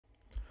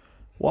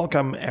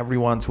Welcome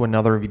everyone to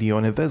another video,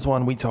 and in this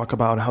one we talk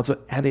about how to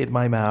edit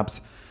my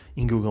maps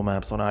in Google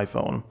Maps on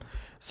iPhone.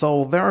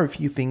 So there are a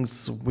few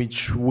things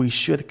which we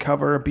should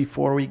cover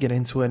before we get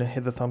into it.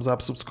 Hit the thumbs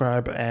up,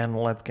 subscribe, and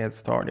let's get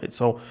started.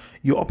 So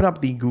you open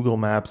up the Google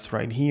Maps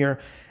right here,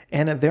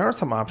 and there are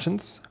some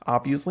options,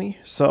 obviously.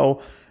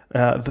 So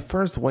the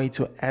first way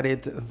to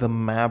edit the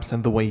maps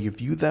and the way you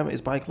view them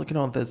is by clicking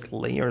on this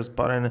layers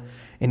button,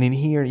 and in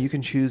here you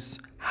can choose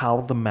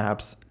how the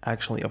maps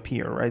actually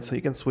appear, right? So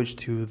you can switch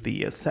to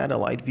the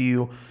satellite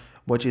view,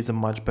 which is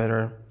much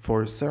better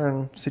for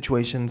certain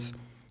situations,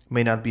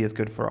 may not be as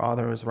good for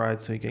others, right?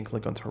 So you can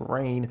click on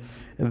terrain,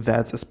 and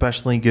that's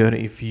especially good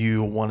if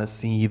you want to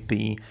see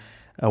the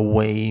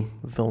way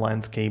the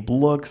landscape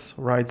looks,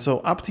 right? So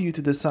up to you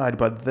to decide,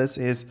 but this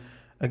is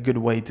a good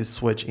way to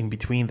switch in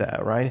between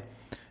that, right?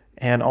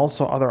 And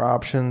also other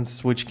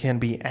options which can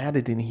be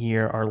added in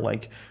here are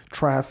like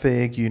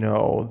traffic,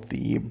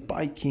 the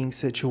biking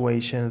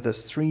situation, the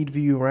street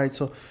view, right?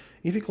 So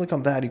if you click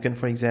on that, you can,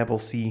 for example,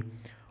 see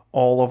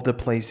all of the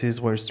places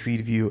where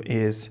street view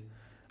is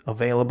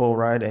available,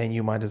 right? And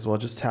you might as well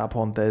just tap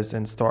on this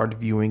and start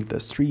viewing the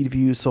street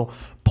view. So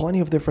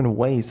plenty of different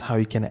ways how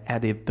you can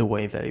edit the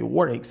way that it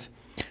works.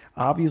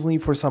 Obviously,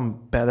 for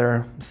some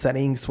better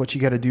settings, what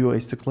you got to do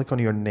is to click on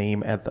your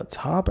name at the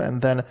top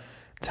and then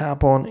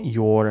tap on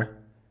your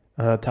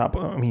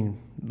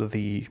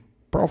the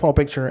profile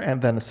picture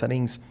and then the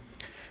settings.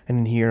 And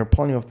in here,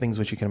 plenty of things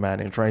which you can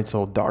manage, right?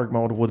 So dark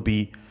mode would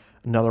be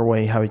another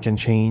way how you can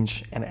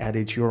change and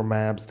edit your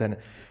maps. Then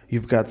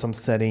you've got some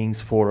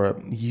settings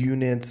for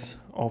units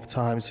of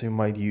time, so you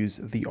might use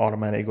the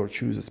automatic or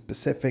choose a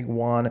specific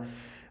one.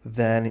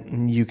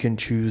 Then you can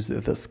choose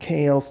the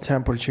scales,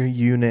 temperature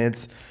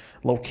units,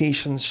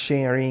 location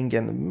sharing,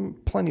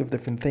 and plenty of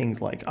different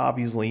things, like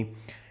obviously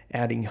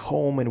adding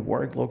home and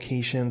work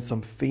locations,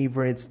 some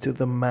favorites to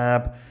the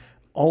map.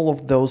 All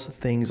of those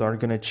things are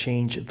going to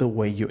change the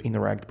way you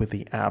interact with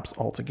the apps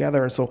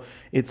altogether. So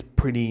it's a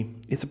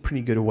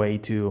pretty good way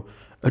to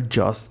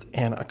adjust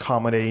and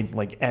accommodate,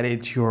 like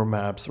edit your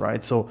maps,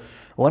 right? So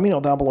let me know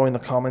down below in the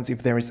comments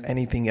if there is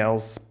anything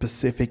else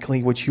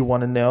specifically which you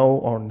want to know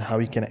on how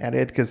you can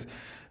edit, because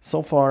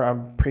so far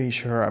I'm pretty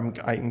sure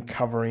I'm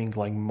covering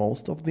like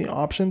most of the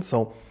options.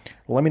 So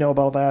let me know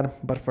about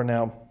that. But for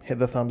now, hit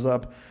the thumbs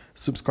up,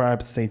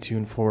 subscribe, stay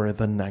tuned for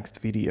the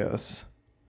next videos.